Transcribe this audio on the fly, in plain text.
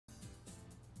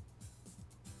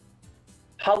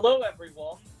Hello,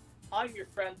 everyone. I'm your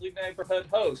friendly neighborhood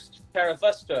host, Terra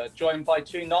Vista, joined by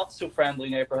two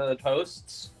not-so-friendly neighborhood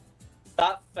hosts,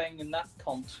 that thing and that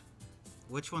cunt.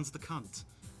 Which one's the cunt?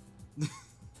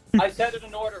 I said it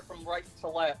in order from right to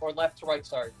left, or left to right,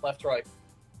 sorry. Left to right.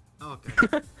 Oh,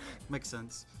 okay. Makes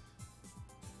sense.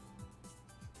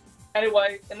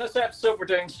 Anyway, in this episode we're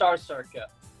doing Star Circuit.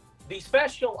 The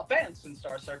special events in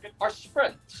Star Circuit are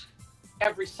sprints.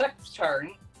 Every sixth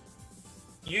turn,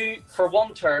 for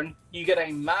one turn, you get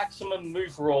a maximum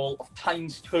move roll of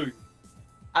 ×2.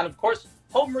 And of course,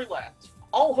 home roulette.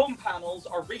 All home panels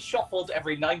are reshuffled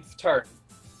every 9th turn.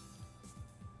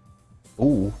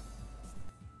 Ooh.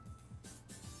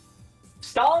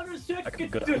 Star I can be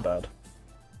good Circuit. and bad.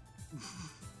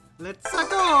 Let's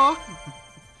go!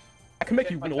 I can make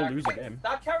you win or lose a game.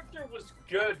 That character was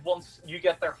good once you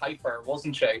get their hyper,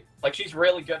 wasn't she? Like, she's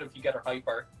really good if you get her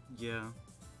hyper. Yeah.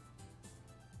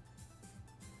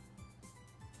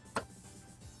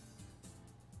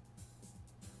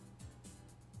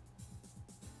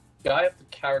 Do I have the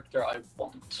character I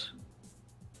want?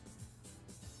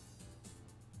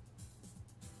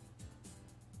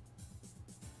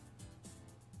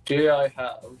 Do I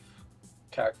have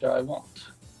character I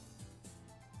want?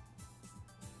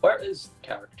 Where is the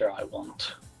character I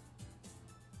want?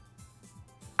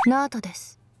 ナートで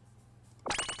す。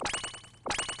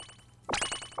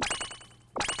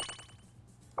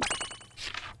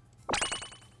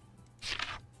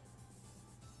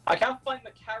I can't find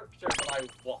the character that I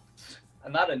want,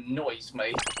 and that annoys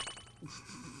me.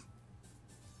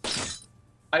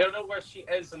 I don't know where she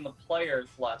is in the players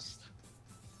list.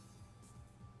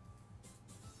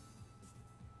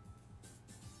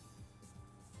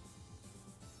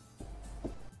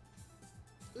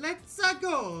 Let's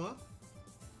go!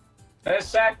 In a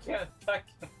second, I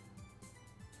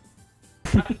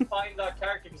can't find that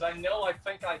character because I know I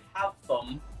think I have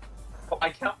them, but I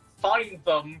can't find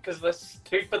them because of the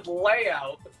stupid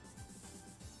layout.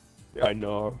 I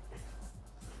know.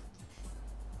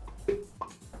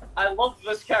 I love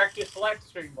this character select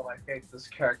screen, but I hate this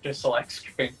character select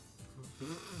screen.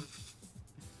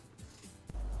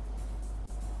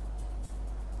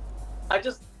 I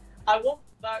want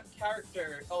that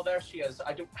character. Oh, there she is.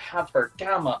 I don't have her.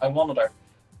 Damn it, I wanted her.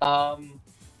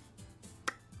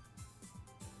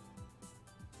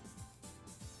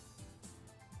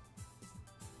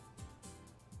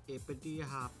 Hippity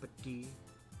hoppity.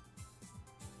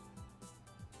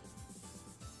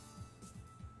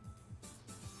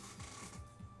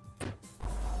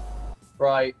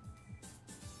 Right.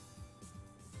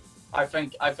 I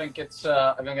think it's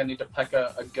I think I need to pick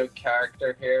a good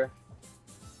character here.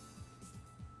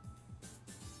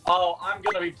 Oh, I'm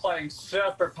gonna be playing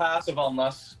super passive on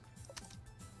this.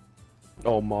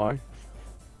 Oh my.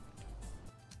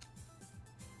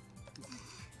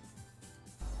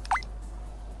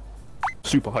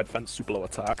 Super high defense, super low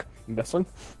attack. I'm guessing.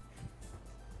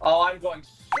 Oh, I'm going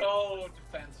so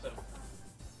defensive.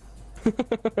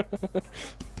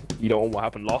 You don't want what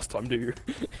happened last time, do you?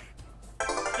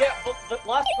 Yeah, but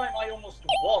last time I almost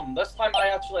won. This time I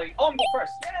actually... Oh, I'm going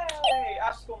first! Yay!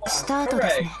 Ashton won. スタートで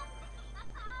すね。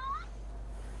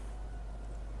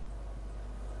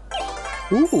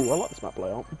 Ooh, I like this map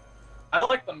layout. I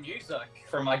like the music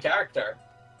for my character.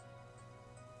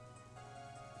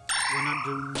 When that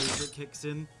doom music kicks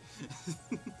in.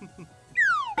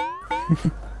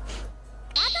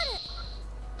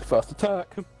 First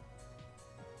attack.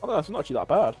 Oh, that's not actually that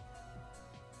bad.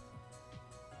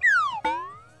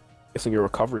 Guessing your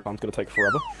recovery time's gonna take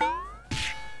forever.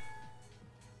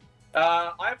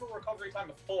 I have a recovery time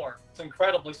of 4. It's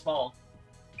incredibly small.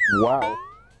 Wow.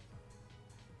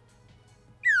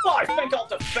 Oh, I think I'll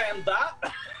defend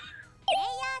that!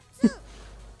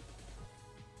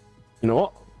 You know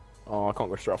what? Oh, I can't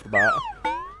go straight off the bat.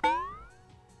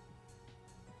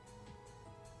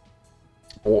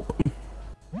 Orp.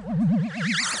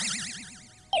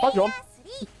 Hi, John.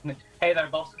 Hey there,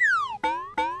 boss.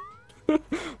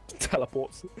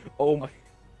 Teleports. Oh my.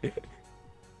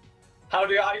 How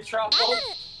do I travel?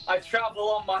 I travel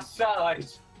on my side.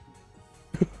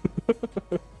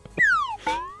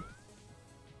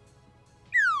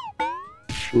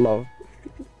 Love.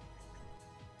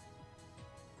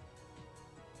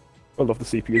 I love the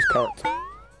CPU's character.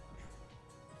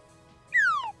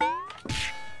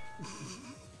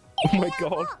 Oh my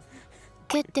god.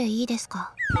 蹴っていいです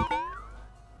か?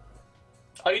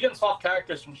 Oh, you didn't swap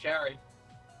characters from Sherry.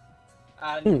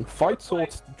 And Fight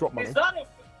swords drop money. Is that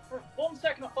for 1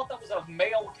 second I thought that was a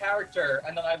male character,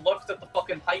 and then I looked at the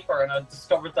fucking hyper and I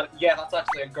discovered that, yeah, that's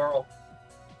actually a girl.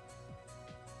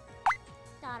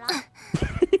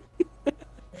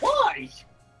 Why?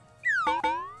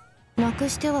 く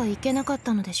してはいけなかっ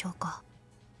たのでしょうか。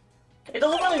 It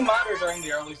doesn't really matter during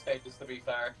the early stages, to be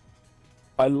fair.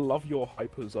 I love your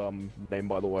hyper's name,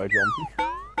 by the way, John.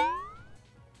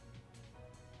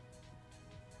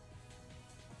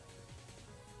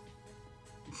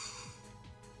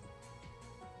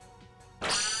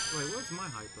 Wait, where's my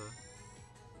hyper?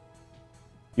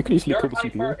 You can easily Your pull the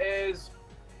hyper CPU. is,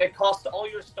 it costs all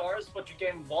your stars, but you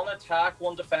gain 1 attack,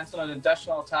 1 defense, and an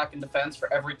additional attack and defense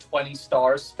for every 20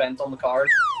 stars spent on the card.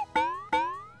 Oh,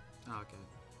 okay.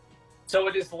 So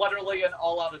it is literally an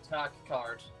all-out attack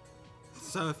card.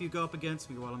 So if you go up against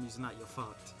me while I'm using that, you're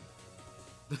fucked.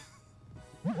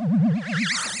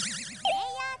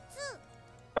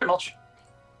 Pretty much.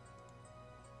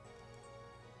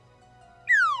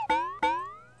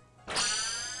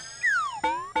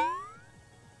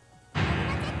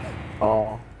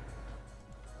 Oh.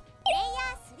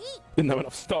 Didn't have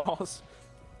enough stars.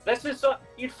 This is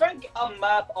you'd think a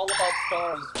map all about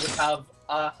stars would have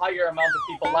a higher amount of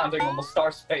people landing on the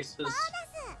star spaces.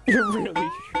 It really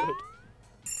should.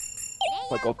 Oh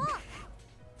my god.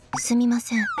 すみま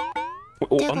せん。 We're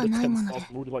all There under were 9 10 mono stars, there.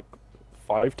 we're already like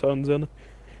 5 turns in.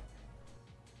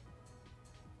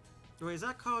 Wait, is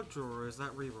that card draw or is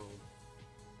that reroll?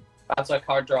 That's a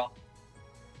card draw.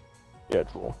 Yeah,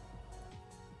 draw.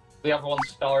 The other one's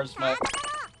stars, mate.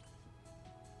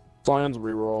 Cyan's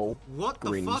reroll. What the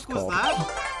Green's fuck was card.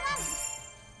 that?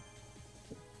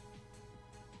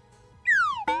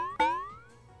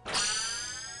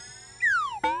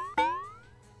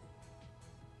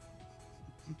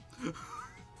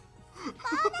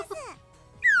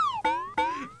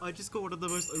 I just got one of the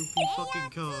most OP fucking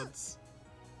cards.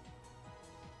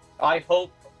 I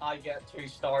hope I get 2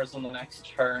 stars on the next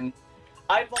turn.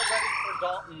 I've already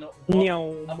forgotten what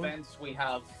Meow. events we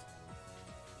have.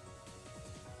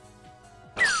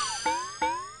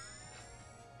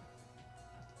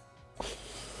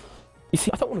 You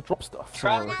see, I don't want to drop stuff.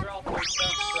 Track so- drop or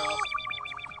set drop.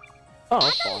 Oh,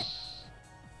 that's fine.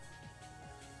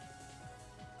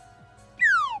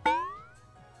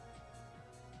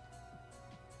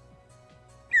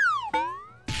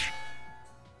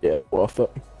 Yeah, worth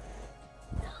it.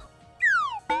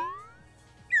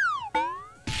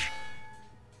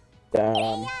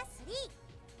 Damn.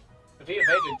 If he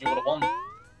evaded, you would have won.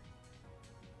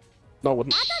 No, I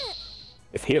wouldn't.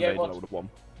 If he Yeah, evaded, what? I would have won.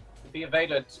 If he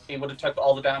evaded, he would have took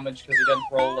all the damage because he didn't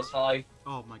roll as high.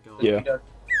 Oh my god. Yeah. He did.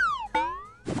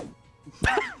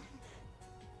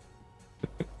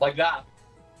 Like that.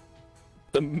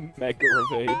 The mega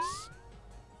evades.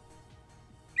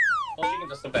 Well, she can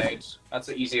just evade. That's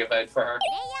an easy evade for her.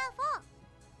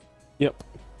 Yep.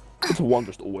 It's one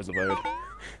just always evade.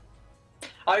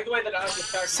 I like the way that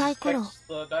Asuka's character just Saikoro, picks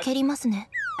the dice. 蹴りますね。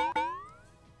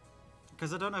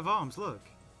 Because I don't have arms, look.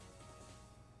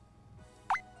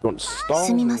 You want stars?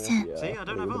 すみません。 Yeah, See, I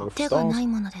don't we're have gonna go 手 for が stars. ない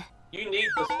もので。 You need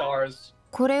the stars.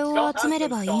 これを集めれ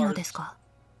ばいいのですか。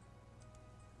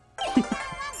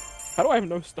 How do I have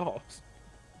no stars?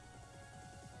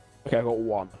 Okay, I got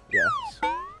 1. Yes.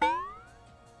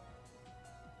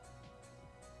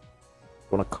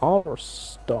 Want a card or a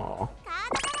star?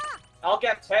 I'll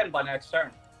get 10 by next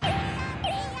turn.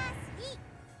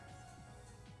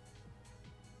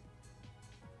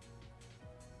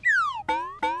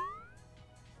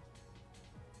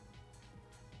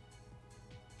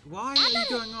 Why are you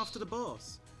going after the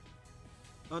boss?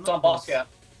 Oh, It's not boss yet.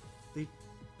 The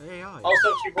AI. Also,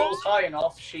 if she rolls high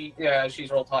enough, she's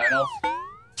rolled high enough.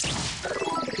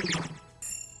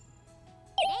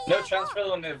 No chance for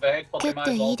them to evade, but they might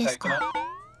as well take it.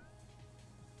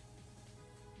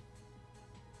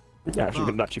 Yeah, she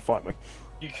can actually fight me.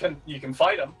 You can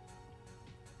fight them.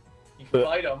 You can But-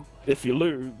 fight them. If you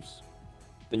lose,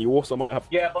 then you also might have.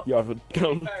 Yeah, but You have a to be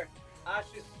gun. fair,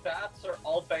 Ash's stats are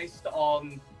all based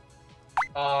on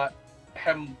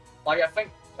him. Like I think,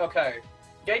 okay,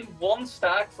 gain 1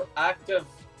 stack for active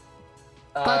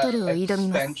バトルを挑み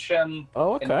ます。 extension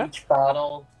Oh, in okay. each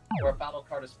battle where a battle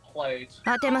card is played.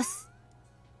 当てます。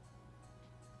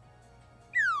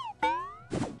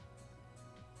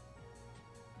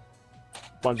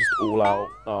 Mine's just all out.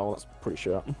 Oh, that's pretty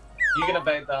shit. You can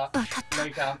evade that. 当たっ No,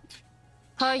 you can't. た。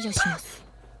排除します。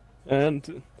 And.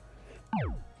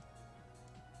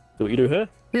 So what you do here?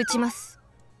 撃ちます。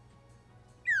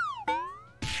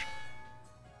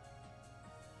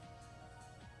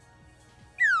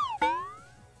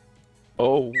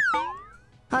 Oh.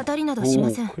 当たりなどしま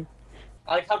せん。 Ooh.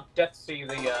 I like how ditzy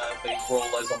the roll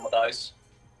is on the dice.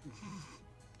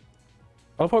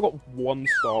 How if I got 1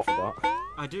 star for that?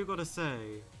 I do gotta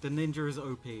say, the ninja is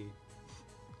OP.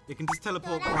 It can just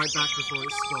teleport right back before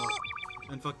its spot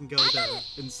and fucking go there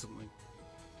instantly.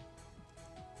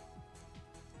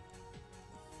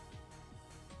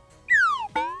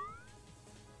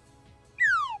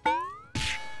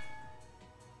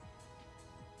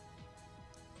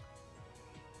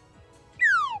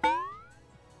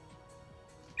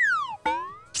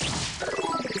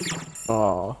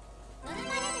 Ah.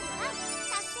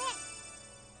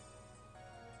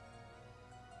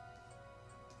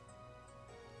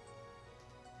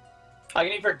 I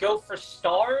can either go for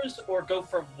stars or go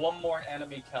for one more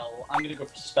enemy kill. I'm gonna go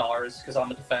for stars because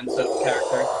I'm a defensive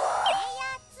character.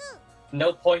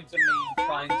 No point in me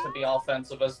trying to be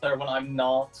offensive as there when I'm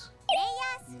not.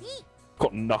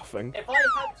 Got nothing. If I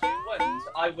had 2 wins,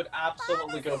 I would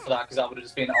absolutely go for that because that would have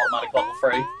just been automatic level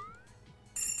 3.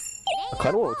 I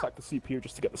kinda wanna attack the CPU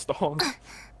just to get the stars.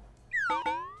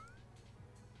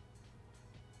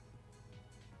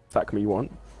 Attack me, you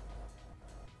want?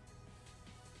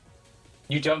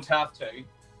 You don't have to.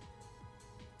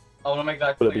 I want to make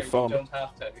that But clear. it'd be fun. You don't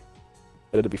have to.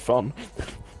 It'd be fun.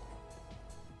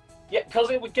 Yeah, because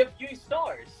it would give you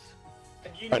stars.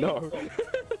 And you I need know. them.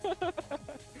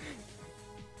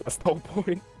 That's the whole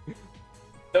point.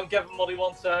 Don't give him what he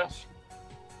wants, Ash.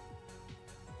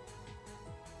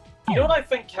 You know what I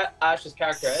think Ash's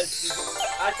character is?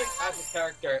 I think Ash's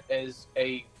character is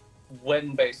a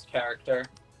win-based character.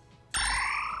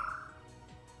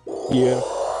 Yeah.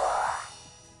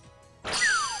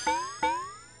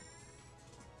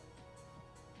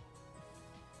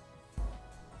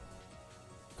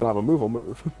 Can I have a move or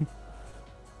move?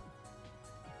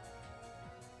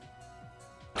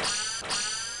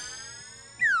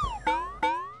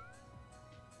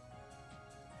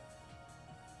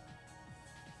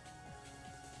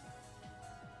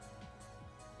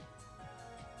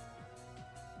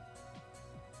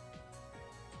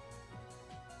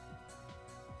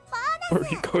 Where are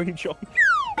you going, John?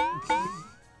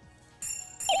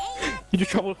 You just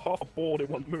traveled half a board in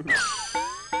one move.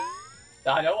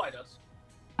 I know I does.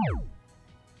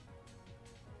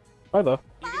 Either.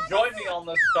 You can join me on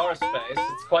the star space.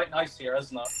 It's quite nice here,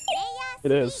 isn't it?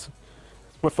 It is.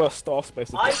 It's my first star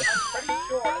space. I'm pretty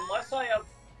sure, unless I have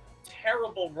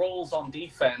terrible rolls on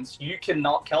defense, you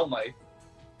cannot kill me.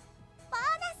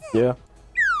 Yeah.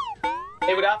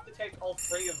 It would have to take all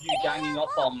 3 of you ganging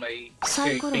up on me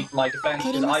to beat my defense,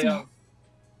 because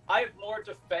I have more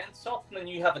defense up than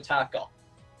you have attack up.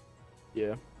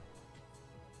 Yeah.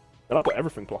 And I've got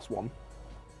everything +1.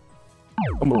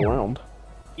 I'm around.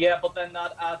 Yeah, but then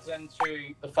that adds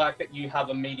into the fact that you have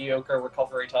a mediocre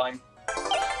recovery time.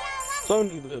 It's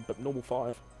only the normal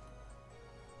 5.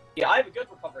 Yeah, I have a good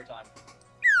recovery time.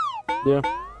 Yeah.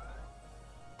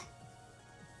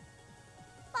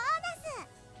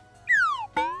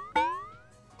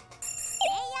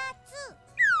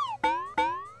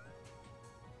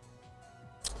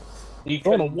 You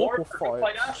Go on can a ward walk or for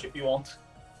fight. Fight Ash if you want.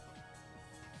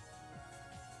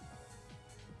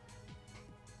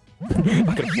 I can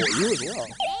afford you as well.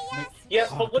 Yes,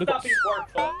 Oh, but would could've that be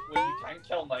worth it when you can't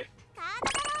kill me?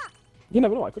 You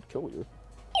never know, I could kill you.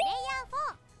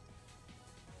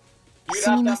 You'd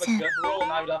have to have a good roll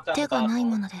and I would have to have 手 a が bad ない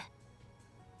も roll. ので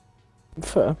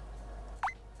Fair.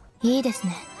 いいです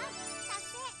ね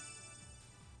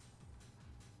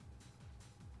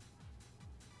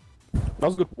That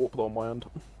was a good warp though on my end.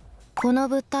 この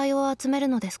物体を集める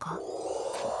のですか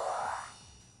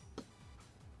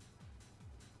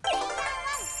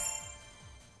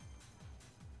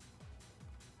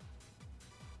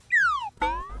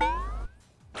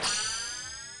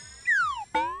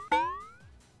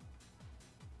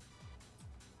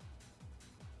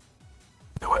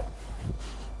Do it.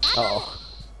 Oh.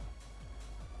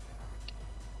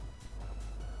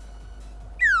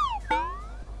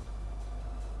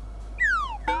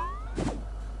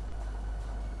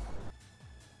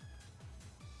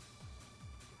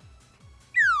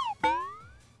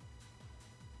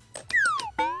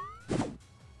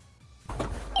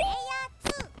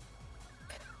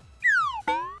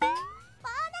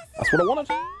 That's what I wanted.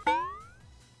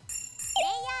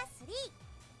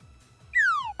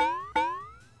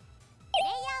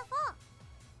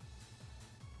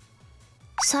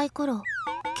 サイコロ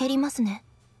蹴りますね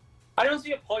I don't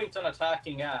see a point in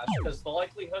attacking Ash, because the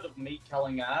likelihood of me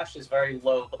killing Ash is very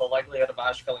low, but the likelihood of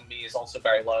Ash killing me is also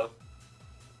very low.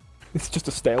 It's just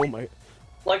a stalemate.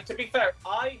 Like, to be fair,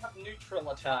 I have neutral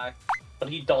attack, but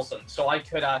he doesn't, so I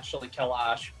could actually kill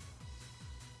Ash.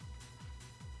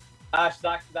 Ash,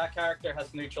 that character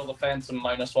has neutral defense and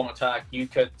 -1 attack. You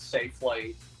could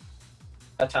safely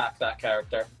attack that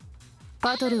character.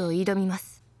 バトルを挑みま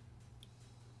す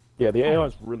Yeah, the AI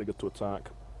is really good to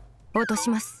attack. 落とし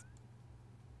ます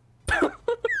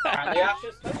Apparently Ash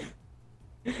is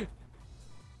too.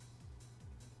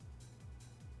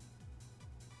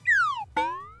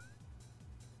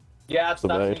 Yeah, that's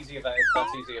Evade. easy evade.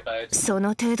 That's easy evade. その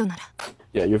程度なら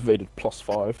Yeah, you evaded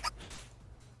 +5.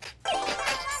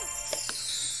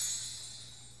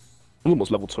 I'm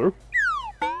almost level 2.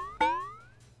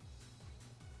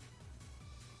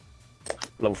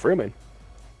 Level 3, I mean.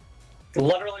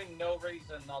 Literally no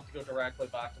reason not to go directly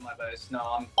back to my base. No,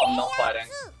 I'm not fighting.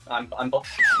 I'm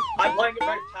playing it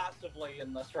very passively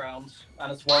in this round, and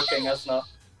it's working, isn't it?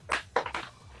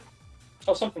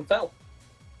 Oh, something fell.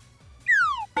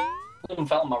 Something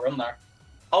fell in my room there.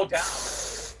 Oh, damn.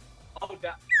 Oh,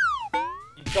 damn.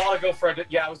 You gotta go for it.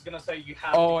 Yeah, I was gonna say you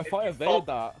have Oh, to. if I evaded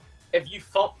that. If you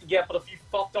fucked, yeah, but if you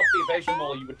fucked up the evasion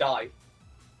roll, you would die.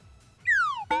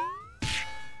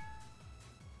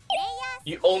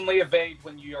 You only evade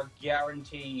when you are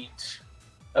guaranteed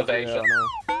evasion. Yeah,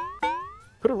 I know.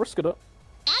 Could have risked it.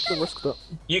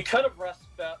 You could have risked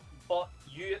it, but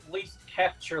you at least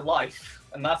kept your life,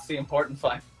 and that's the important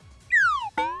thing.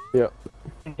 Yeah.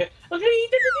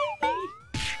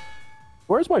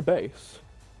 Where's my base?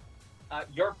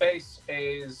 Your base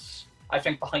is, I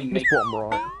think, behind me. It's bottom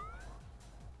right.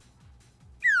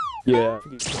 Yeah, I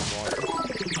think it's bottom right.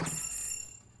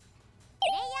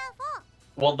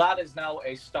 Well, that is now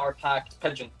a star-packed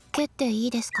pigeon. 蹴っていい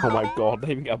ですか Oh my god,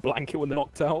 they even get a blanket when they're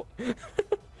knocked out. Do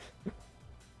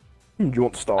you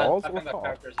want I stars or think that not?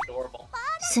 character is adorable.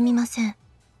 すみません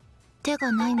手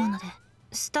がないもので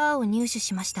スターを入手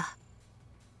しました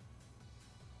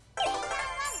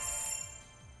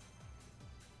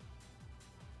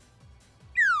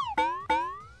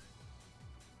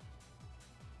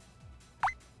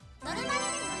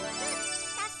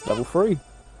Level 3.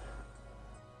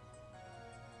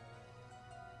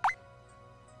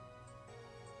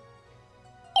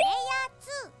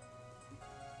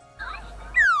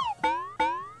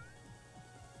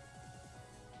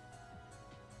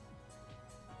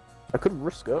 I could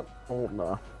risk it. Oh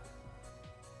no.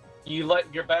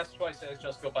 Your best choice is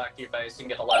just go back to your base and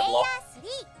get a level up.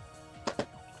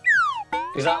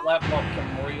 Because that level up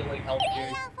can really help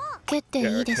you. 蹴って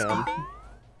いいですか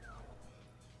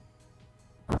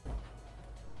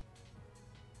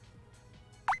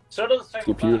Sort of the same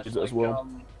Keep with using Ash, it as well.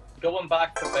 going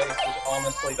back for base is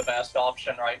honestly the best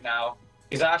option right now.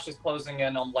 Because Ash is closing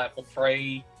in on level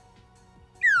 3.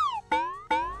 I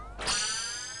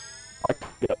can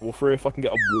get level 3 if I can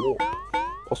get a warp.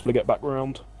 Possibly get back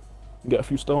round and get a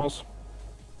few stars.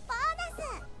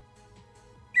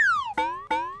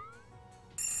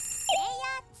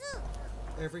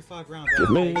 Every 5 rounds, Give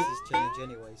our me. bases change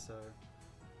anyway, so.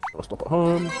 I'll stop at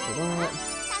home. Do that.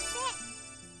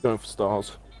 Going for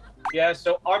stars. Yeah,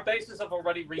 so our bases have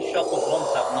already reshuffled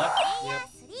once, haven't they? Yep.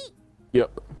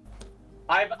 Yep.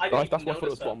 I didn't That's even why I thought it was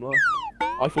notice it. bottom left.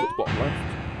 I thought it was bottom left.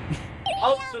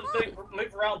 Oh, so they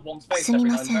move around one space every 9 すみ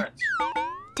ません。 turns.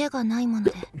 手がないもの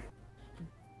で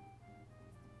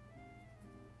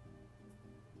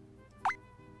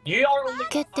You are only,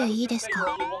 蹴っていいですか I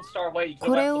was gonna say you're only 1 star away. You could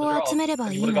これ have を went for 集 the めれ draw, ば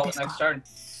and い you い would の have で got す it か next turn.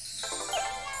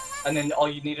 And then all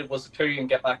you needed was a 2 and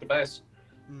get back to base.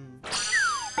 Mm.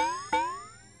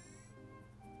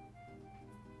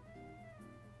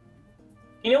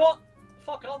 You know what?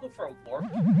 Fuck, I'll go for a warp.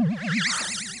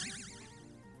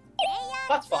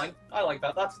 That's fine. I like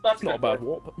that. That's Not a good bad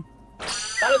warp. warp.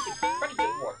 That is a pretty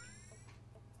good warp.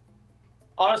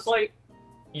 Honestly,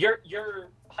 your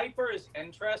hyper is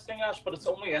interesting, Ash, but it's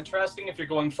only interesting if you're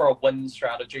going for a win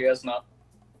strategy, isn't it?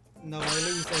 No, I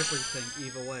lose everything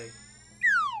either way.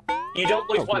 You don't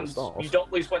lose Oh, good wins. stars. You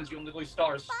don't lose wins. You only lose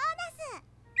stars.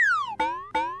 Mm.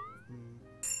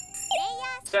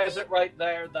 Says it right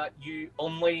there that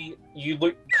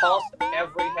cost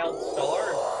every health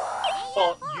star,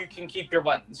 but you can keep your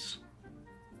wins.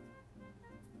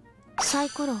 サイ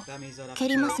コロ That means that I have 蹴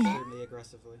り to ま play すね extremely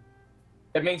aggressively.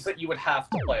 It means that you would have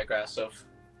to play aggressive.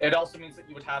 It also means that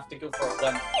you would have to go for a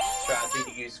win strategy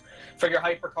to use for your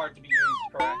hyper card to be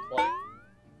used correctly.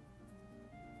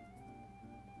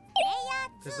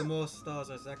 Because the more stars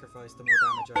I sacrifice, the more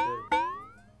damage I do.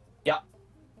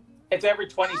 It's every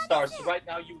 20 stars, so right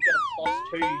now you would get a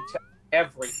 +2 to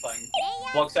everything,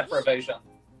 well, except for evasion.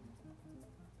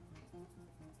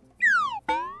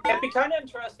 It'd be kind of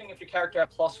interesting if your character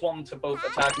had +1 to both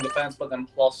attack and defense, but then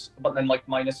like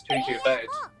 -2 to evade.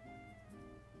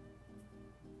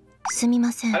 すみ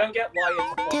ません I don't get why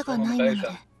it's 手 a が +1 ないもので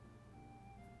evasion.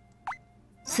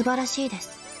 素晴らしいで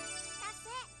す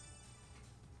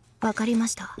わかりま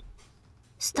した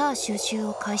スター収集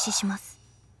を開始します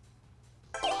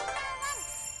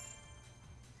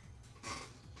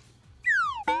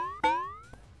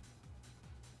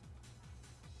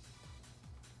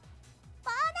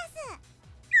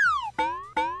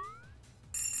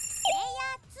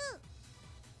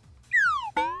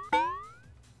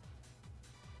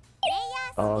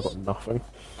Oh, I got nothing.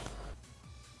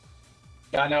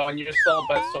 Yeah, I know, and you're still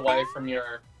bits away from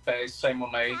your base, same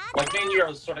with me. Like, me and you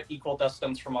are sort of equal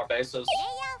distance from our bases.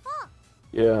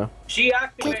 Yeah. She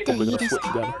activated Probably the gonna switch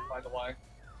again. by the way.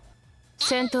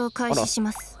 戦闘開始し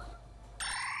ます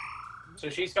So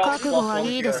she's got 覚 plus 悟 one は to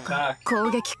いい your ですか attack. 攻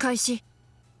撃開始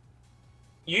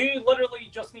You literally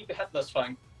just need to hit this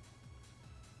thing.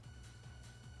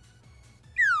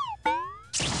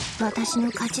 私の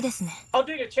勝ちですね Oh,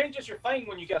 dude, it changes your thing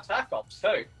when you get attack ups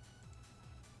too.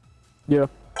 Yeah.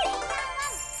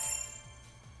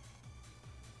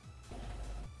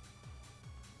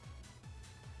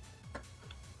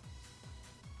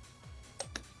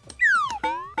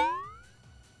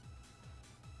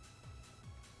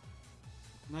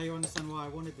 Now you understand why I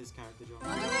wanted this character,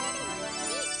 John.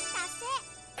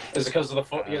 Is it because of the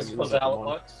foot? Is it because of how it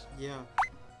looks? Yeah.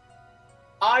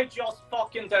 I just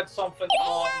fucking did something.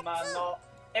 Oh man, no.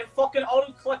 It fucking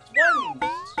auto-clicked wins.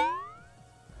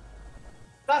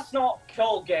 That's not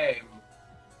cool game.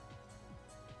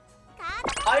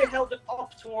 I held it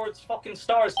up towards fucking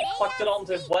stars and clicked it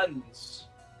onto wins.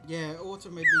 Yeah, auto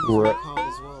made me use my Right. card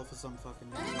as well for some fucking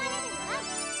reason.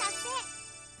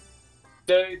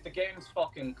 Dude, the game's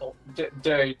fucking cool.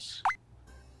 Dude.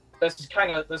 This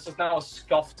is now a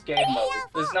scuffed game mode.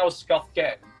 This is now a scuffed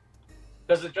game.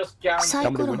 Does it just guarantee How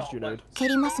many wins do you need? 蹴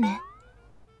りますね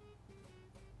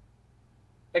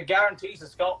It guarantees a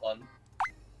Scotland.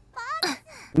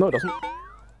 No, it doesn't.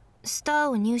 スター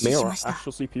を入手 Me し or ました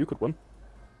Astral CPU could win.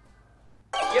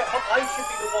 Yeah, but I should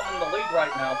be the one in the lead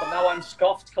right now, but now I'm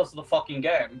scuffed because of the fucking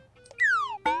game.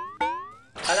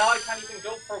 And now I can't even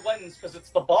go for wins because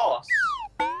it's the boss.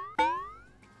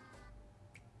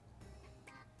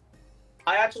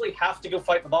 I actually have to go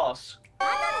fight the boss.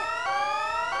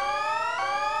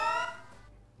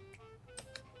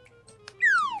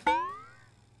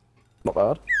 Not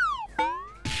bad.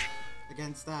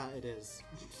 Against that, it is.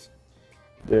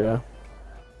 Yeah.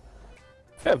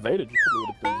 If it evaded, you probably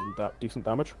would have done some decent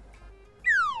damage.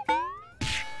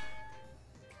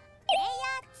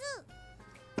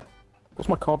 What's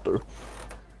my card do?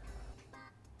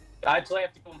 I actually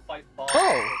have to go and fight the boss.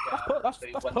 Oh, to that's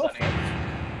see perfect. wins any.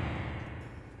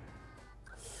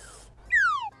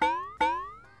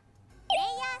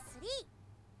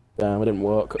 Damn, it didn't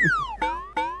work.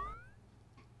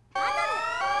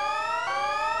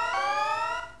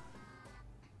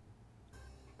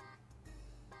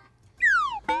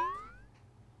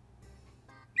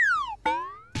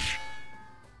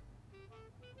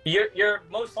 You're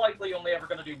most likely only ever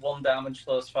going to do 1 damage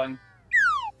to this thing.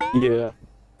 Yeah.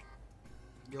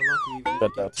 You're lucky even if That- you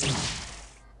get that's-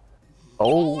 two.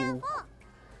 Oh.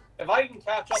 If I can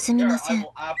catch up to her, I すみません。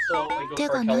 will absolutely go 手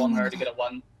for が a な kill い on もの her で to get a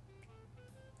win.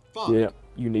 Fuck. Yeah,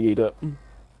 you need it.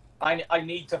 I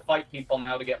need to fight people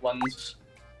now to get wins.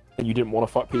 And you didn't want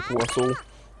to fight people, that's all.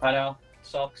 I know.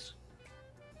 Sucks.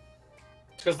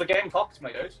 It's because the game cocked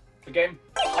me, dude. The game...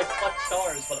 I clicked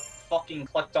stars, but it fucking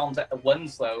clicked onto the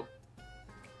wins, though.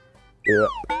 Yeah.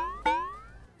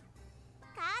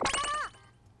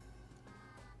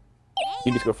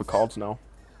 You need to go for cards now.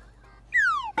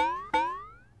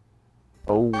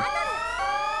 Oh.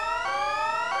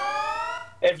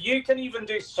 If you can even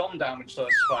do some damage to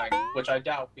this thing, which I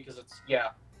doubt, because it's... Yeah.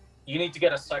 You need to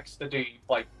get a 6 to do,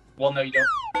 like... Well, no, you don't.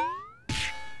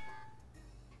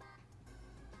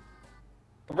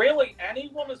 Really,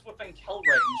 anyone is within kill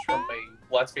range from me,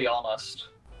 let's be honest.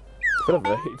 If it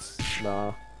evades,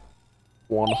 nah.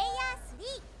 1.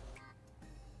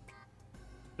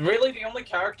 Really, the only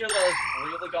character that has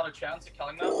really got a chance of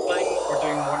killing that thing or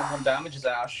doing more than 1 damage is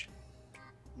Ash.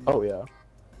 Oh, yeah.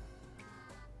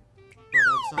 But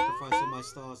I've sacrificed all my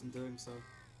stars in doing so.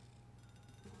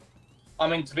 I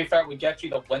mean, to be fair, it would get you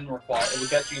the win required. It would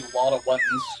get you a lot of wins.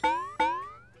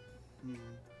 Hmm.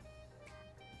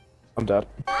 I'm dead.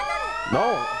 No!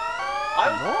 I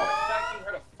was No. expecting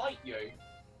her to fight you.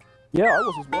 Yeah, I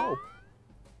was as well.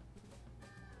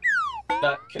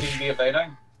 That could he be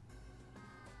evading?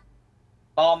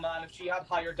 Oh man, if she had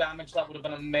higher damage, that would have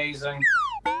been amazing.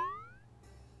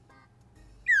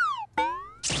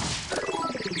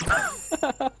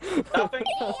 That thing's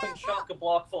fucking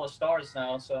chock-a-block full of stars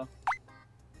now, so...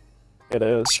 It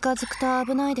is. 近づくと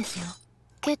危ないですよ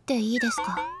蹴っていいです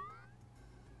か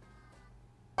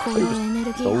このエネ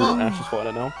ルギー Oh, 反応 Ash is fighting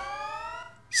it now.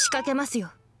 仕掛けます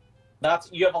よ That's...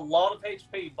 You have a lot of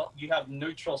HP, but you have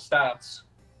neutral stats.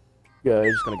 Yeah,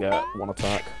 he's just gonna get 1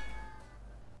 attack.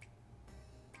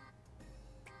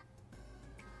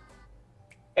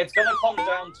 It's gonna come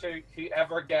down to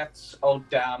whoever gets... Oh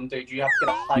damn, dude, you have to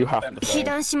get a high You have to defense. 被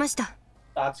弾しました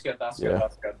That's good, that's good, Yeah.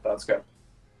 that's good, that's good.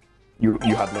 You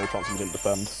had no chance and you didn't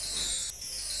defend.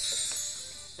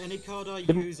 Any card I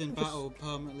Didn't- use in battle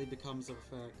permanently becomes a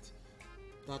effect.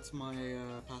 That's my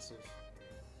passive.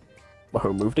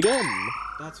 Oh, moved again.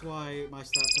 That's why my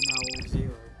stats are now all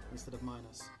 0 instead of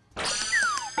minus.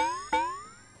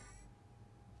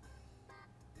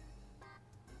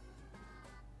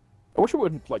 I wish it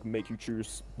would like make you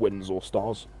choose wins or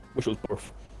stars. Wish it was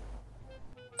both.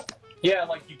 Yeah,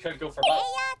 like you could go for both.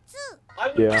 I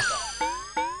would Yeah. do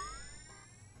that.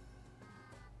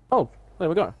 Oh, there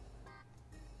we go.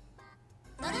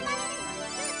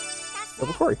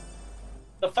 Level 3.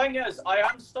 The thing is, I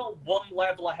am still one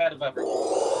level ahead of everyone,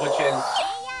 which is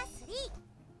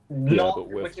not, but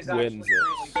with which is actually wins,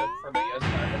 really good for me.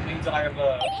 Isn't it? It means I have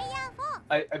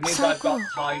it means I've got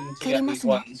time to get these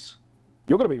wins.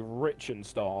 You're gonna be rich in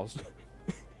stars.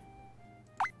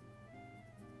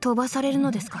 飛ばされる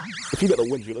のですか？ If you get the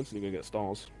wins, you're instantly gonna get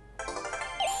stars.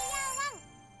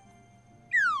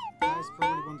 That is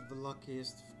probably one of the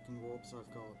luckiest fucking warps I've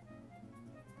got.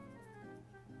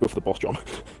 Go for the boss, John.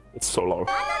 It's so low.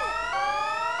 Just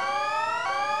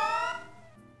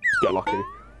get lucky.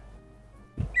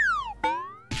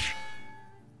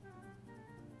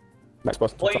 Next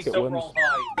person to Please attack it don't wins. roll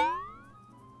high.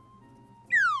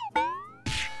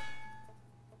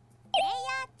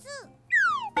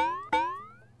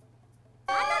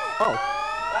 Oh,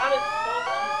 That is so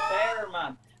unfair,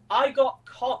 man. I got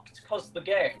cocked because of the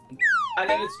game, and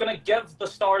then it's gonna give the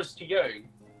stars to you.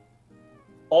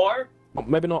 Or oh,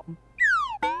 maybe not.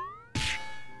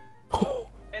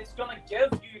 it's gonna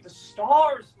give you the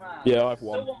stars, man. Yeah, I've It's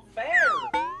won. so unfair.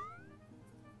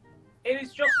 It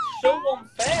is just so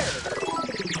unfair.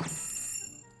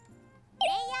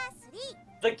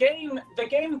 The game,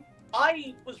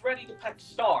 I was ready to pick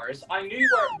stars. I knew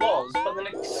where it was, but then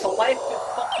it selected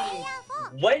fucking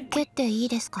win. 蹴っていい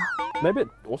ですか？ Maybe it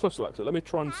also selects it. Let me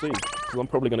try and see. Because I'm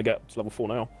probably gonna get to level 4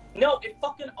 now. No, it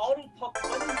fucking auto-pucked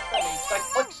wins for me. So I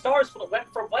clicked stars, but it went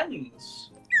for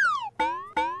wins.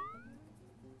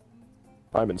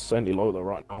 I'm insanely low though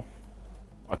right now.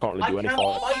 I can't really do I any can't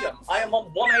fight. fight him. I am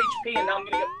on 1 HP, and now I'm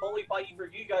gonna get bullied by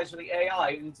either you guys or the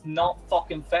AI, and it's not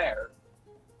fucking fair.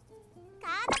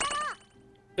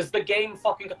 Because the game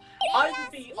fucking... I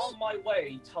would be on my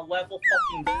way to level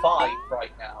fucking 5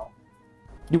 right now.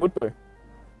 You would be.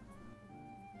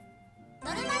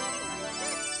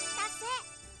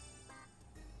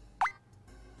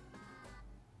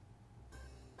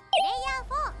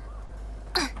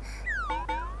 Good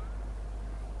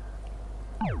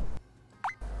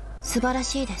素晴ら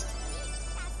しいです。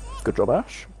 Good job,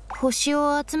 Ash. 星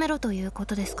を集めろというこ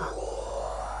とですか？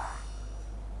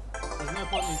 There's no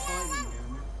point in fighting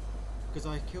him, because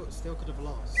I still could have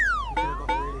lost. He could have got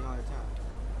a really high attack.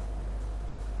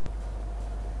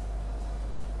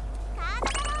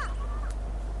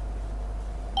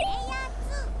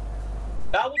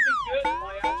 That would be good if I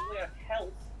actually had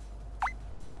health.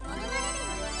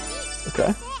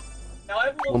 Okay. Now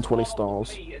everyone's 120 following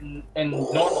stars. me in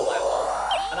normal level,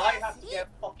 and I have to get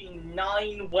fucking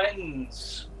 9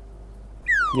 wins.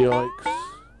 Yikes.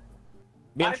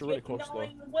 Me I and have to you really get close though.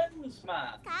 9 wins,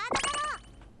 man.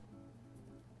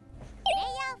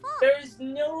 There is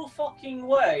no fucking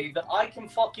way that I can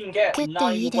fucking get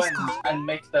 9 wins and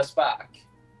make this back.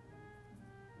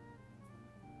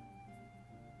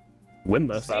 Win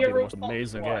this, that'd be the Zero most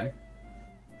amazing fucking game. way.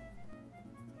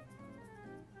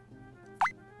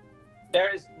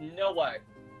 There is no way.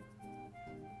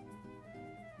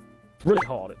 It's really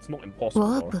hard, it's not impossible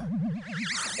ワープ though.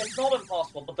 It's not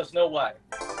impossible, but there's no way.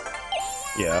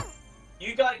 Yeah.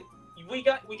 You guys, we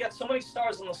get so many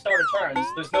stars on the start of turns.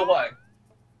 There's no way.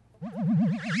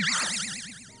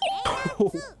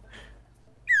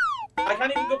 I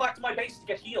can't even go back to my base to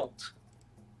get healed.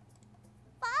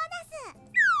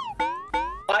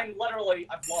 I've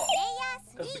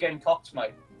lost because the game cocked me.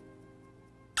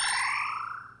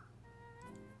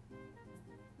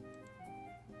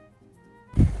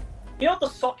 You know what the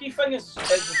sucky thing is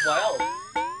as well?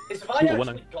 Is if I Ooh, actually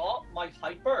winning. got my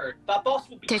hyper, that boss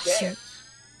would be Good dead. shit.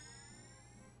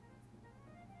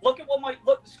 Look at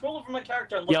what scroll over my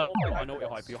character and look Yeah, at what my I know what your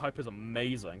hyper hype. is. Your hype is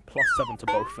amazing. +7 to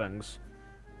both things.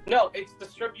 No, it's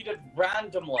distributed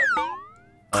randomly.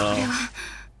 これは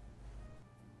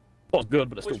Not good,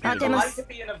 but it's still Which pretty means good. I could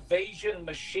be an evasion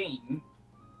machine.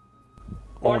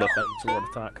 Or Or not. defense or an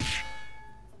attack.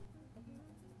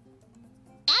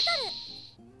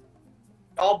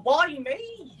 Oh, why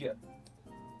me?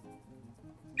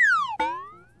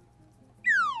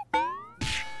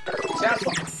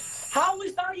 How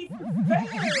is that even fair,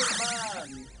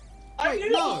 man? I Wait, knew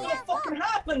no. that was gonna fucking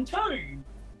happen too.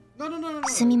 No, no, no, no, no.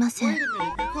 すみません。 Wait a minute,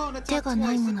 you can't attack 手が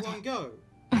ない twice も in ので。 one go.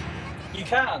 You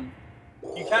can.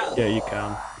 You can. Yeah, you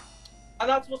can. And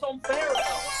that's what's unfair about it.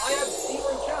 I have 0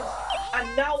 chance.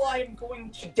 And now I am going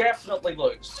to definitely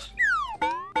lose.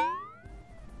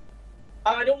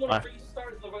 I don't want to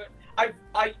restart the.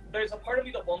 There's a part of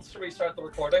me that wants to restart the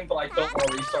recording, but I don't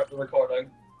want to restart the recording.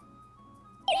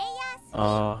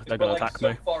 They're gonna attack so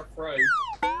me. Far through.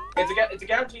 It's a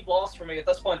guaranteed loss for me. At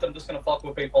this point, I'm just gonna fuck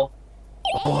with people.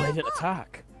 Oh, they didn't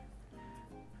attack.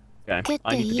 Okay,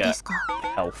 I need to いいで get すか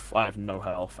health. I have no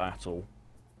health at all.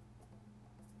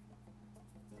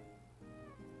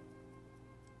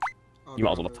 You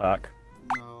might as well attack.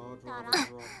 No, I'd rather drop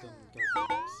than go for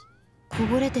the boss. こ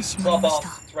ぼれてしまい Drop ました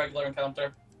off. It's a regular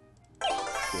encounter.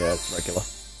 Yeah, it's regular.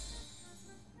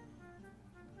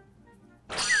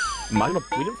 Imagine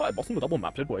we didn't fight a boss on the double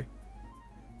map, did we?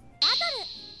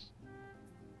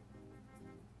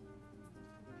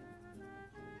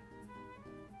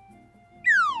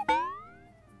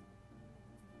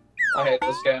 I hate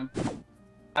this game.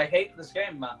 I hate this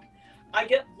game, man. I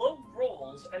get low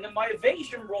rolls, and then my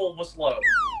evasion roll was low.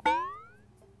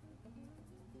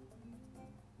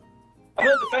 I'm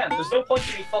gonna defend. There's no point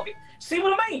in me fucking. See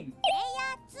what I mean?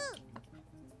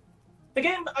 The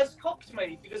game has cocked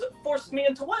me because it forced me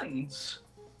into wins.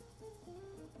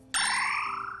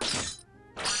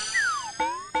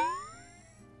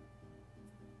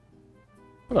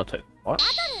 I'm gonna take what?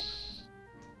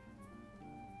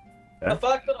 The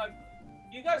fact that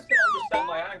you guys can understand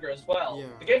my anger as well. Yeah.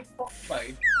 The game fucked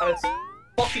me, and it's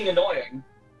fucking annoying.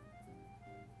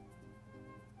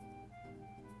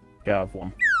 Yeah, I've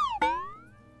won.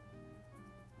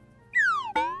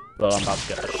 But I'm about to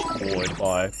get destroyed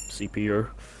by CPU.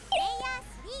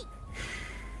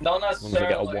 Not As long as I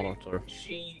get a necessarily. 1 or 2.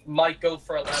 She might go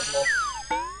for a level up.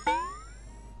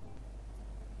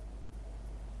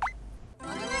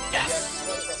 Yes!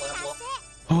 Go for a level up.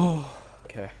 Oh,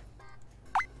 okay.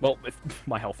 Well, if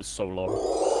my health is so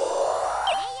low.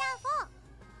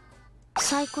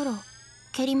 サイコロ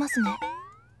蹴りますね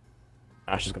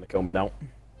Ash is gonna kill me now.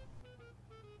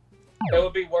 It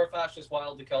would be worth Ash's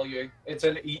while to kill you. It's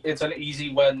an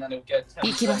easy win, and it'll get 10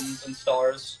 wins and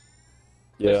stars.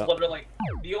 Yeah. It's literally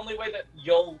the only way that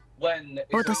you'll win is if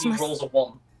he 落とします。 rolls a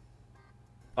 1.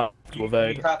 Oh, to You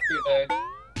evade. have to evade.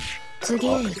 次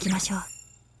へ行きましょう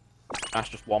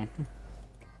Ash just won.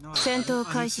 No, 戦闘 I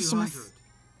開 need 始します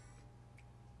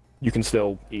You can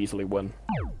still easily win.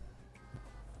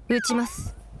 撃ちま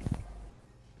す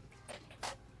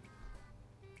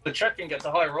The chicken gets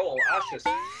a high roll. Ash is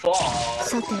far.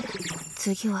 さて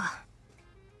次は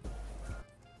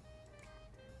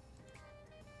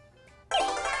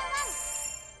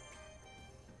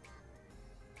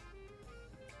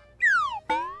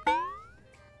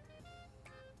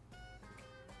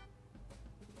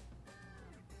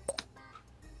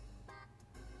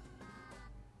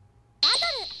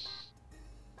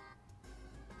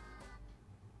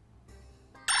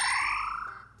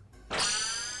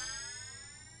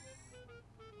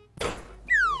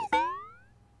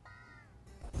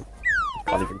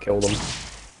Can't even kill them.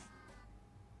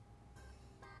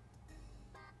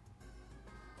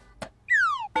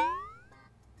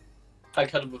 I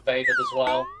could have evaded as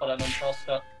well, but I don't trust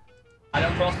it. I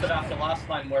don't trust it after last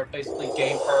time where it basically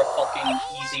gave her a fucking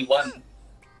easy win.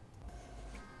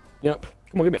 Yep.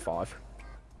 Come on, give me 5.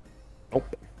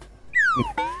 Nope.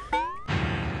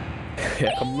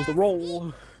 Here comes the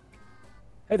roll.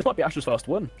 Hey, this might be Ash's first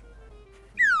win.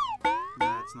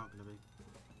 Nah, it's not gonna be.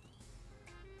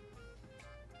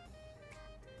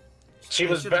 She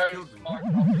was should have very killed me. smart.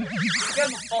 Get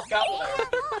the fuck out of there.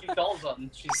 If she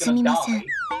doesn't, she's す gonna みません die.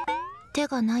 手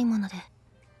がないもので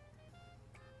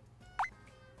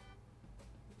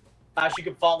She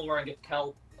could follow her and get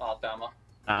killed. Oh, damn it.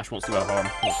 Ash wants to go home.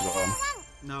 Wants to go home.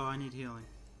 No, I need healing.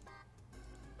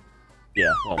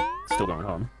 Yeah, well, still going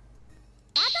home.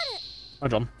 Hi,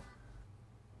 John.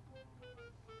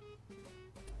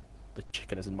 The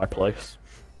chicken is in my place.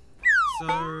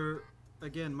 So,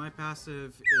 again, my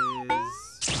passive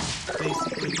is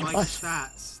basically my Nice.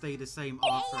 stats stay the same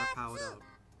after I powered up.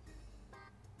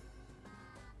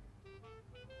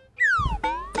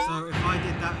 So if I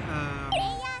did that,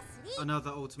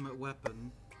 another ultimate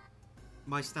weapon,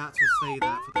 my stats will stay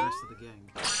that for the rest of the game.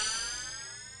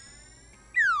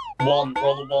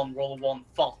 Roll a one.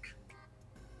 Fuck.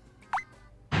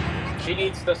 She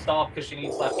needs to stop because she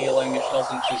needs that healing. If she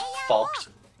doesn't, she's fucked.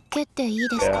 蹴っていい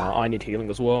です Yeah, か I need healing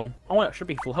as well. Oh, wait, I should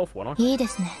be full health, won't I? いいで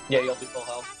すね Yeah, you'll be full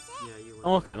health. Yeah, you will.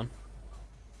 Oh, okay then.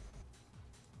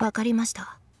 わかりまし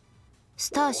た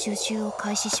スター収集を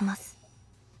開始します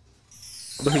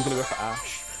I think he's gonna go for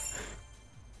Ash.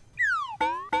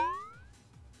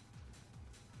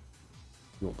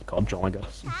 You want the card, John, I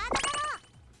guess.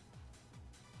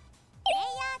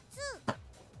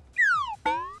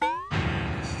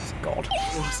 God.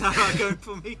 Was that going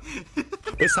for me?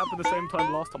 This happened the same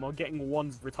time last time. I was getting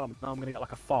 1s every time. Now I'm gonna get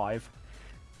like a 5.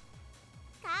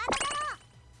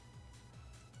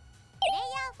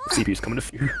 CPU's coming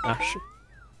to you, Ash.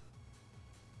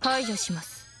 排除しま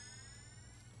す。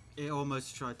 It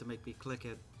almost tried to make me click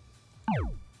it.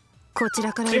 こち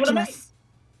らから行きます。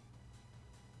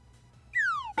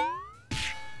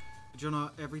 Do you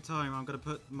know, every time I'm gonna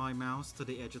put my mouse to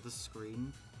the edge of the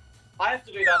screen. I have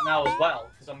to do that now as well,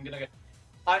 because I'm gonna get...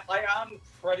 I am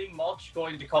pretty much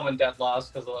going to come in dead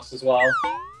last because of this as well.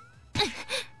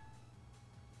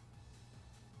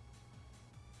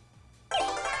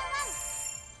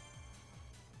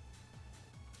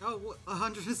 Oh,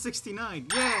 169!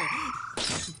 Yeah!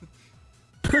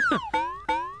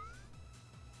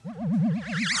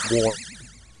 War.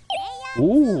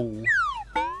 Ooh.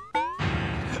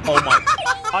 Oh my.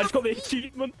 I just got the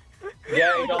achievement.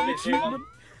 Yeah, you got the achievement.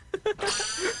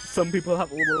 Some people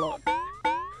have all the luck.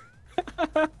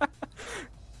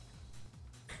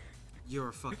 You're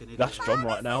a fucking idiot. That's John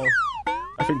right now.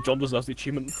 I think John deserves the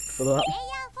achievement for that.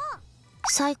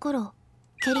 サイコロ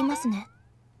蹴りますね。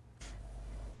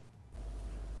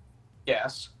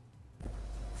 Yes.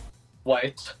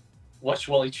 Wait. Which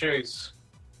will he choose?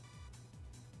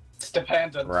 It's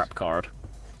dependent. Trap card.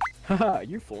 Haha,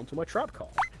 you fall into my trap card.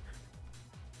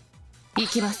 行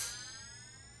きます。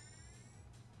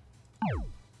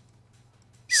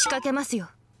仕掛けますよ。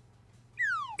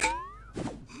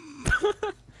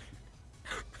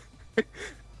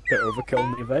 The overkill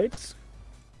and evades.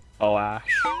 Oh, Ash.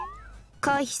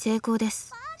 回避成功で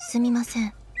す。すみませ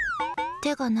ん。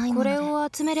手がないので。これを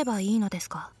集めればいいのです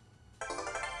か。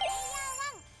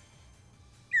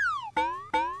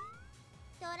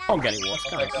 I'm getting worse,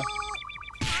 can't I?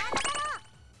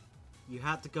 You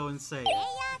had to go and say it.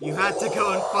 You had to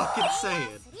go and fucking say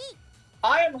it.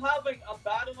 I am having a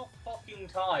bad enough fucking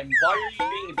time. Why are you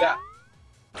being that?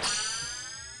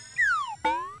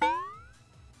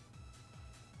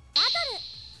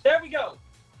 There we go.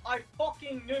 I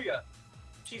fucking knew ya.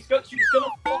 She's gonna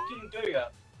fucking do ya.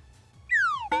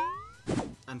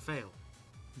 And fail.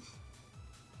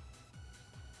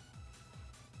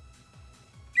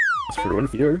 It's for one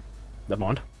for you. Never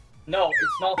mind. No,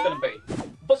 it's not gonna be.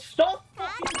 But stop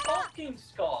fucking talking,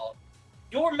 Scott.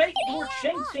 You're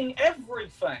chasing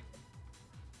everything.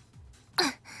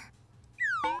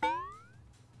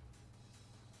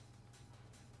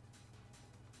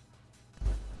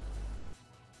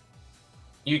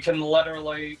 You can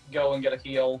literally go and get a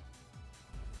heal.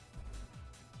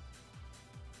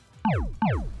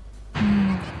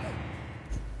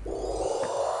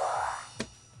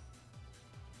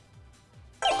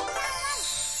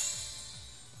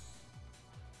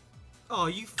 Oh,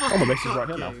 you fucking my missus cuck right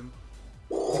here now. game.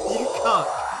 You cuck.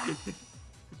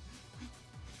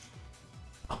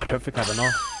 I don't think I have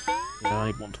enough. Yeah, I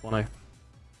need 120.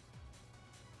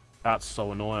 That's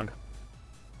so annoying.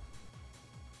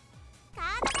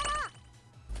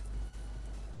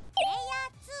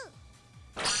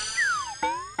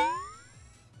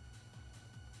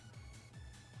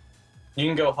 You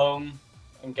can go home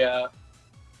and get...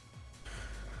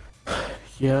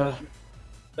 Yeah.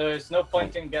 There's no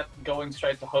point in going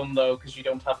straight to home though, because you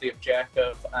don't have the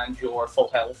objective and you're full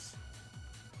health.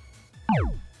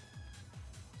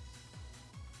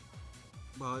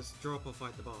 Well, it's drop or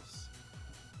fight the boss.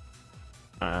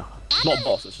 It's not a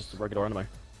boss, it's just a regular enemy.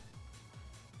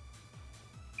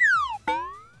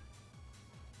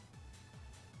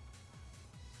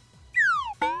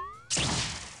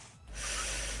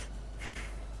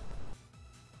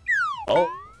 Oh.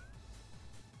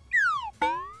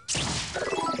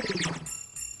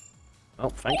 Oh,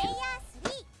 thank you.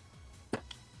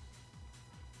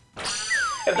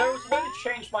 If there was a way to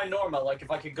change my normal, like if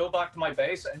I could go back to my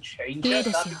base and change it,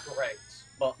 that'd be great.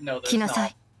 But no, there's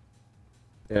not.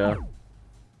 Yeah.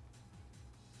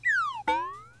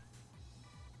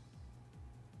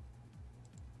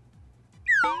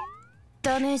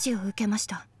 ダメージを受けまし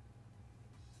た。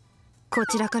こ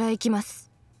ちらから行きます。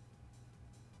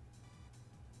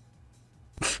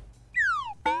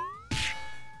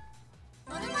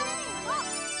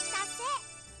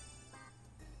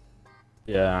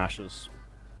 Yeah, Ashes.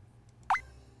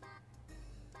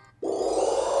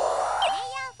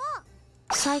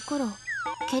 サイコロ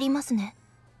蹴りますね。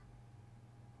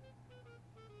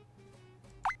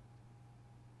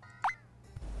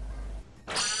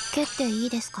蹴っていい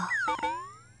ですか。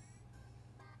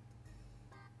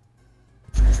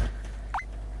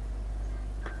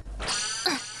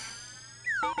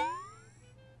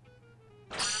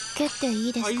蹴ってい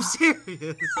いですか。 Are you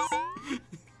serious?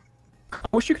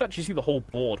 I wish you could actually see the whole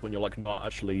board when you're like not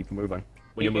actually moving.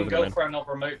 When You you're can moving go for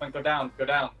another movement. Go down. Go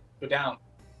down. Go down.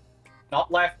 Not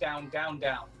left, down, down,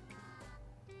 down.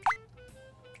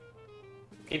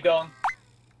 Keep going.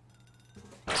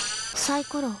 サイ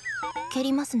コロ蹴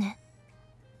りますね。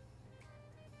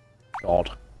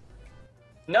 God.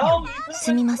 No, you could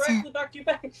すみません。 directly back to your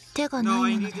base. 手が No, な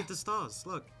I いので needed the stars.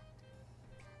 Look.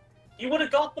 You would have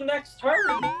got them next turn.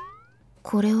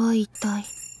 これは一体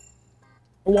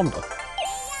I wonder.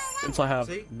 Since I have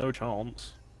See? no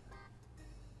chance,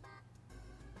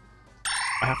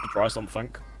 I have to try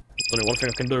something. There's only one thing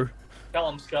I can do. Kill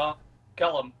him, Scott.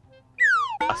 Kill him.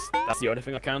 That's the only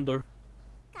thing I can do.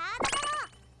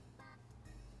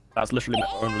 That's literally my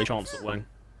only chance at winning.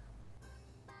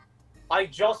 I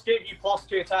just gave you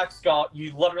 +2 attack, Scott.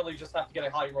 You literally just have to get a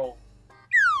high roll.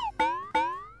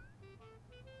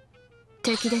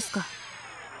 敵ですか。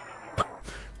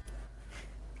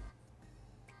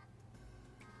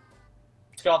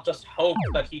 Scott, just hope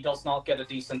that he does not get a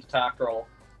decent attack roll.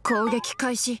 攻撃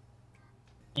開始。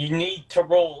 You need to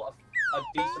roll a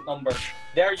decent number.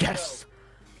 There you Yes!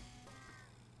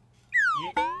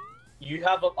 go. You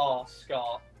have a... Oh,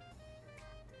 Scott.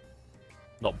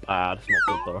 Not bad. It's not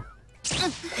good though. な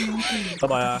んていうこ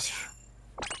と Bye-bye, でし Ash. ょ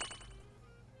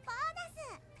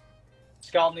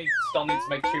Scott still needs to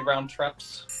make 2 round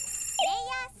trips.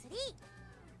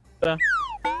 Yeah.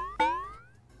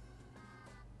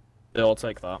 Yeah, I'll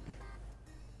take that.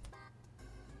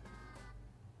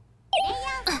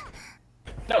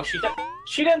 No,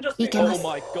 she didn't just... You can- Oh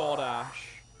my god, Ash.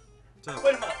 So,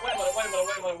 Wait a minute, wait a minute, wait a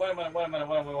minute, wait a minute, wait a minute,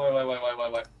 wait a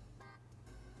minute, wait.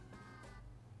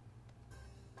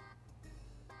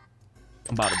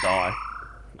 I'm about to die.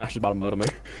 Ash is about to murder me.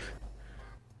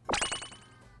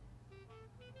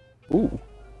 Ooh.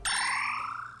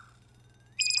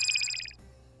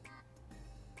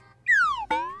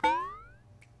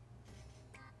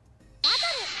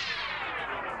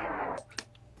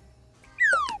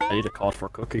 I need a card for a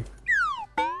cookie.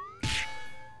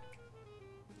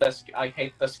 I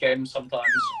hate this game sometimes.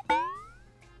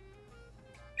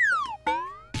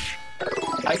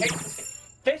 I hate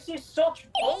this is such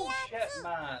bullshit,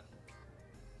 man.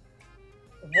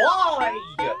 Why?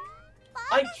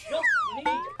 I just need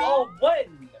a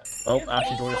win. Oh, Give Ash,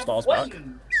 me enjoy your some stars back.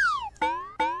 wins.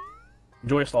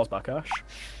 Enjoy your stars back, Ash.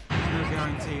 there's no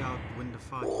guarantee I'll win the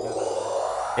fight.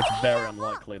 is It's very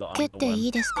unlikely that 蹴 I'm っ gonna てい win.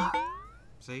 いですか。 there?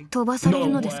 See? 飛ばされる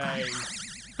No のですか。 way!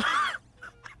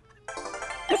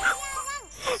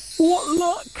 What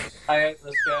luck! I hate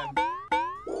this game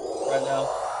right now.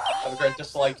 I have a great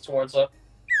dislike towards it.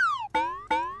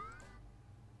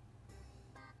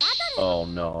 Oh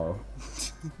no.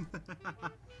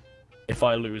 If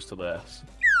I lose to this,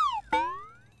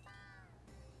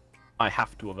 I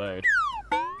have to evade.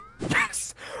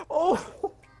 Yes!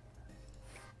 Oh!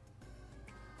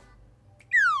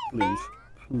 Please.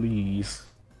 Please.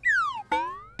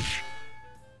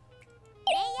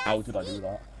 How did I do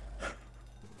that?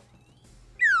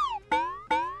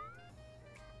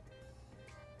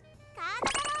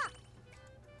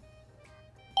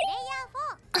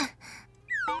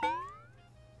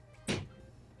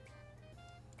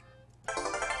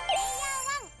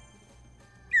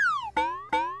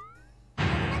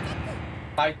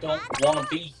 I don't want to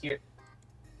be here.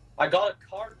 I got a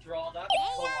card draw, that's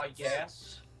cool, I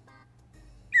guess.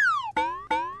 I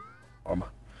don't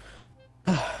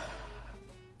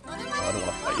want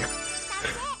to fight you.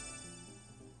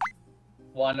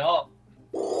 Why not?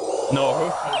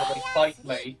 No. Totally fight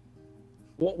me.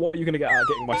 What are you gonna get out of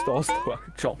getting my stars to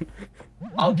work, John?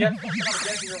 I'll get your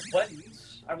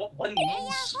wins. I want wins.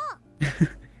 You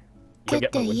don't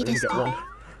get no wins, you only get one.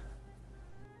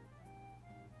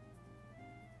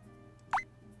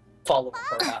 Follow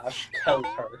her, Ash. Kill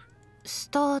her. ス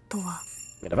タートは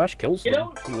I mean, if Ash kills You them,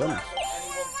 don't he do wins. that when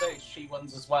anyone says she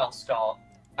wins as well, Scott.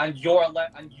 And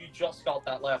you just got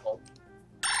that level.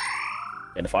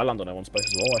 And if I land on anyone's space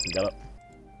as well, I can get it.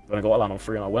 Then I got to land on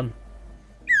 3 and I win.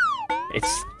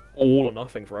 It's all or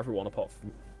nothing for everyone apart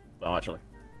from... No, actually.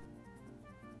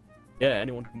 Yeah,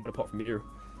 anyone can win apart from you.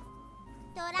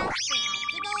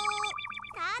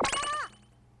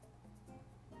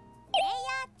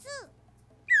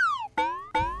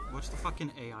 Watch the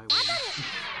fucking AI win.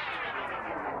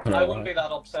 I wouldn't be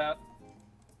that upset.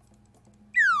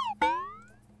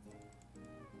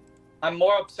 I'm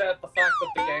more upset at the fact that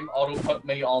the game auto-put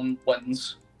me on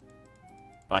wins.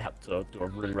 I had to do a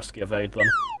really risky evade then.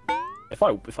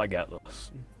 If I get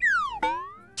this.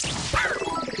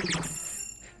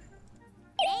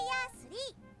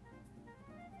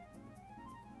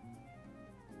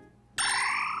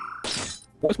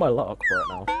 What's my luck for it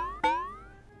now?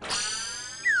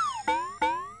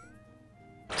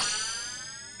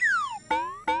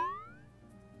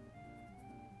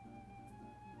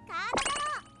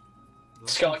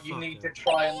 Scott, you need to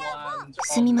try and land on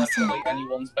すみません。 literally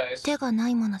anyone's base. 手がな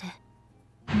いもので。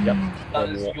 Yep.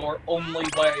 That is Warp. your only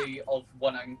way of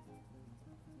winning.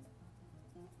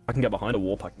 I can get behind a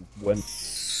warp, I can win.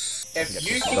 If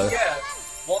you can get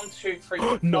 1, 2, 3, 4,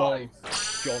 5. No.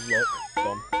 John, look.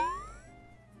 John.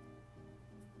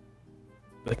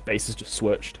 The base has just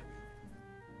switched.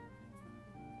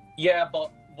 Yeah,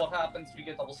 but what happens if you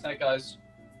get double snake eyes?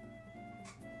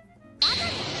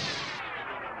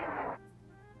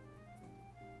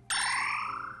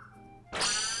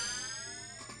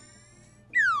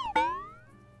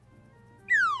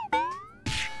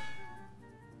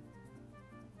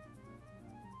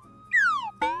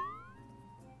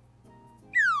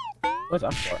 Where's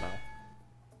Ash right now?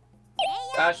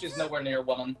 Ash is nowhere near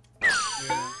winning. Yeah,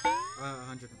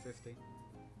 150.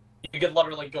 You could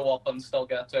literally go up and still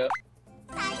get to it.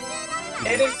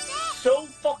 It is so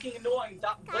fucking annoying.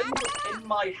 That win was in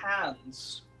my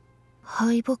hands.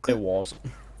 敗北 It was.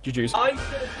 GG's. I should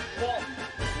have won.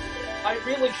 I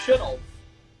really should have.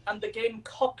 And the game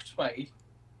cocked me.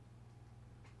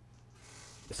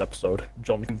 This episode,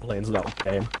 John complains about the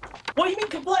game. What do you mean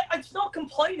complain? It's not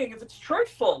complaining if it's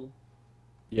truthful.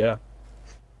 Yeah.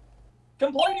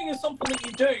 Complaining is something that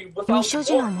you do 未 without 所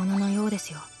持の warning. もののようで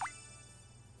すよ。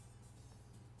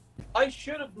 I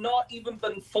should have not even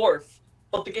been fourth,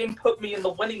 but the game put me in the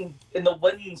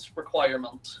wins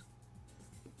requirement.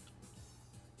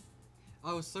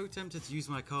 I was so tempted to use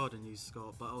my card and use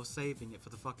Scott, but I was saving it for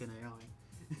the fucking AI.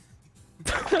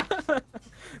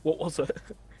 What was it?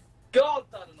 God,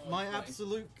 that annoys My me.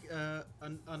 absolute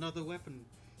another weapon.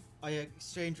 I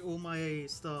exchange all my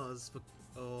stars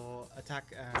for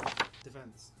attack and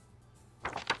defense.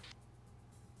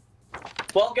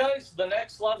 Well, guys, the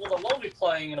next level that we'll be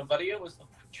playing in a video is the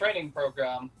training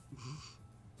program,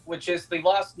 which is the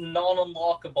last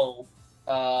non-unlockable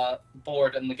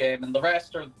board in the game, and the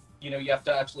rest are, you have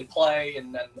to actually play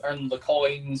and then earn the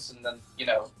coins, and then,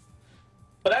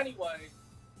 But anyway,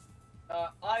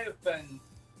 I have been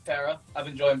Tara. I've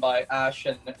been joined by Ash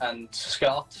and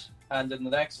Scott, and in the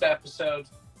next episode,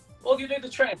 we'll do the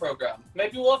training program.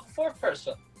 Maybe we'll have a fourth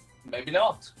person. Maybe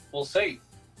not. We'll see.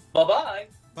 Bye-bye.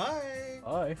 Bye!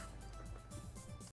 Bye.